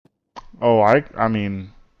Oh, I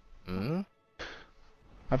mean, Hmm?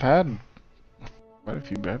 I've had quite a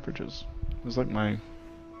few beverages. It was like my Yeah,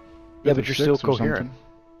 fifth or but you're still sixth or coherent. something.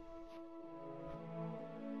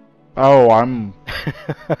 Oh, I'm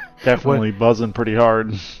What, definitely buzzing pretty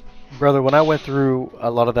hard. brother? When I went through a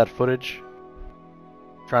lot of that footage,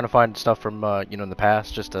 trying to find stuff from in the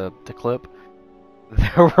past, just to clip,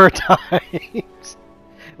 there were times,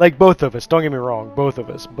 like both of us. Don't get me wrong, both of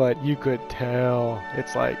us, but you could tell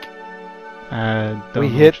it's like I we don't know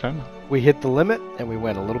hit which time. we hit the limit and we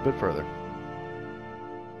went a little bit further.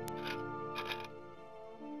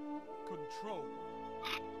 Control.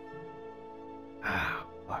 Ah,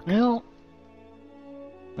 fuck. Well,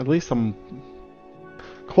 at least I'm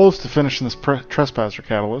close to finishing this trespasser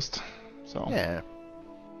catalyst. So Yeah.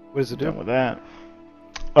 What does it done do? with that.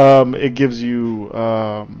 It gives you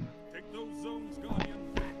Take those zones, Guardian.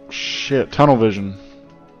 shit tunnel vision,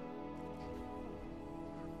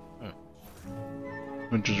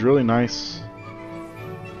 which is really nice.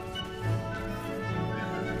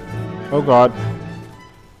 Oh God.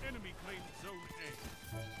 Enemy claimed zone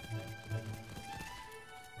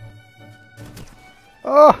A.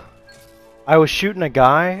 Oh! I was shooting a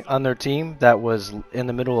guy on their team that was in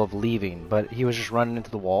the middle of leaving, but he was just running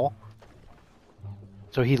into the wall.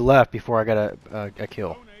 So he left before I got a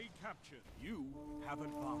kill. Zone A captured. You have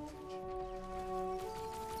advantage.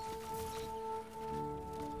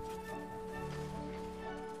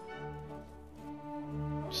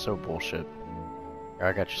 So bullshit. Here,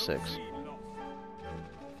 I got you 6. B lost.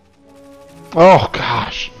 Oh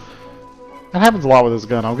gosh. That happens a lot with this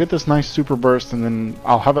gun. I'll get this nice super burst and then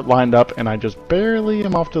I'll have it lined up and I just barely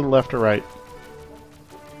am off to the left or right.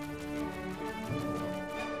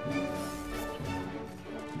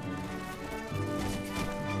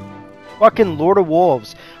 Fucking Lord of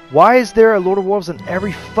Wolves. Why is there a Lord of Wolves in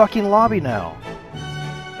every fucking lobby now?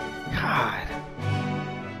 God.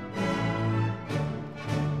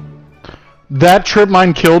 That trip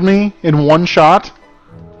mine killed me in one shot?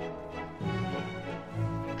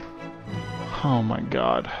 Oh my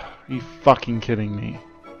God. Are you fucking kidding me?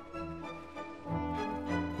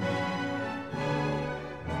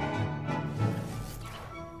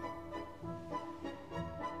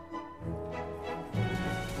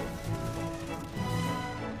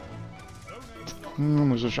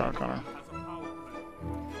 There's a shotgunner. Has a power play.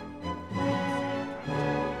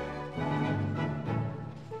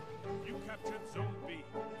 You captured zone B.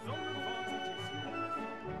 Zone advantage is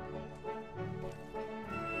yours.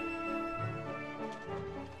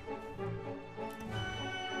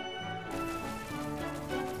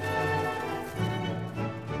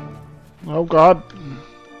 Oh God.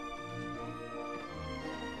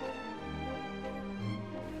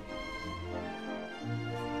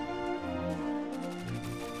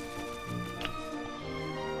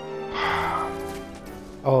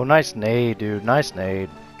 Oh, nice nade, dude. Nice nade.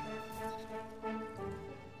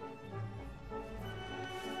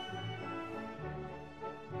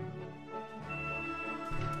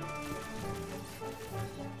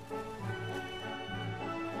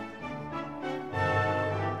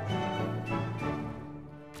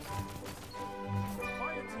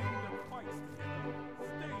 Fire team that fights together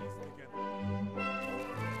stays together.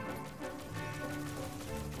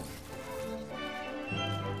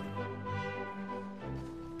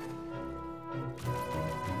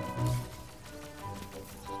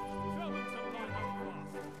 Fell into line up fast.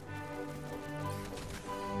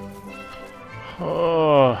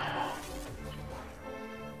 Oh.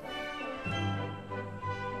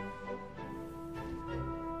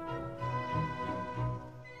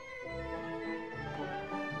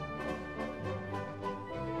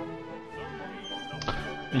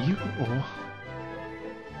 Are you? Oh.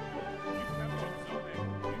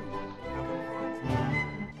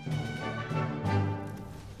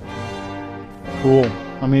 Cool.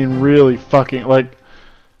 I mean, really fucking like.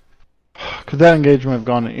 Could that engagement have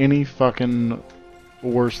gone any fucking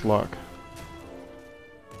worse luck?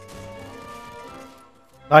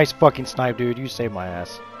 Nice fucking snipe, dude. You saved my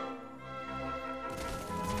ass.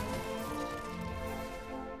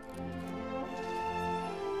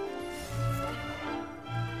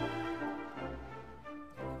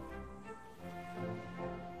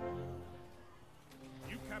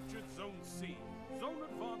 You captured zone C. Zone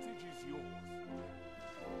advantage is yours.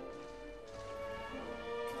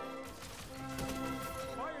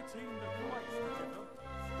 Fire team that fights together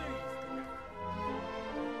stays together.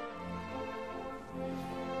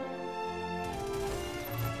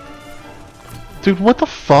 Dude, what the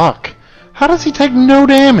fuck? How does he take no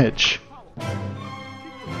damage?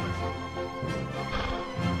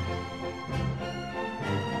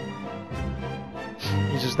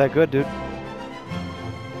 He's just that good, dude.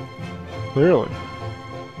 Clearly.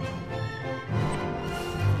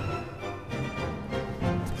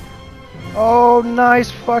 Oh, nice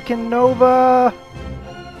fucking Nova!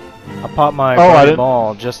 I popped my Oh, I fucking didn't-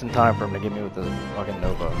 ball just in time for him to get me with the fucking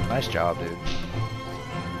Nova. Nice job, dude.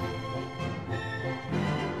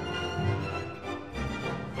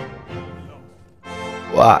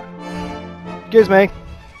 What? Excuse me.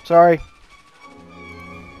 Sorry.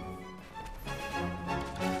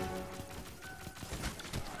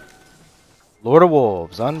 Lord of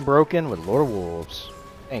Wolves. Unbroken with Lord of Wolves.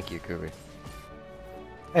 Thank you, Kubi.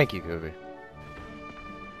 Thank you, Kubi.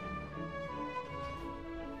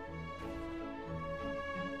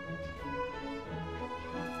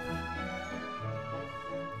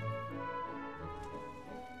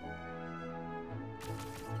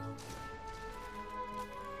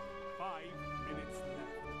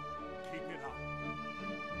 Keep it up.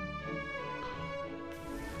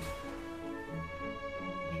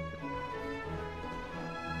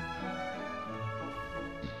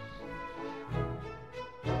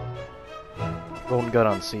 Golden Gun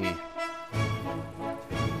on sea.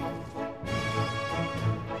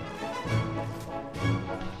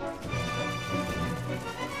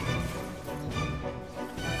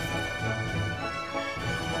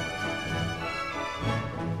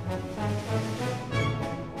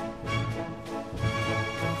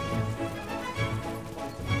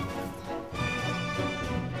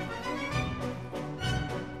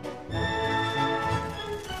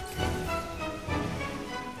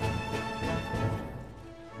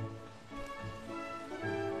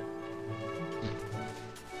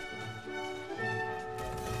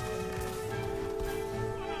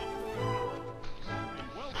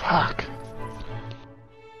 Fuck.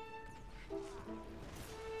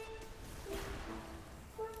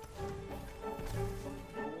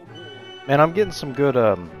 Man, I'm getting some good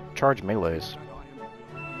charge melees.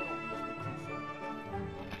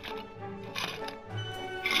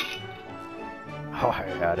 Oh, I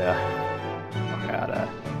gotta.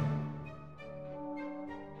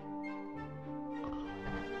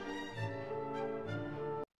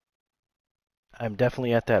 I'm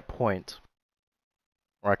definitely at that point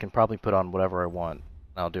where I can probably put on whatever I want.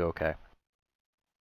 I'll do okay.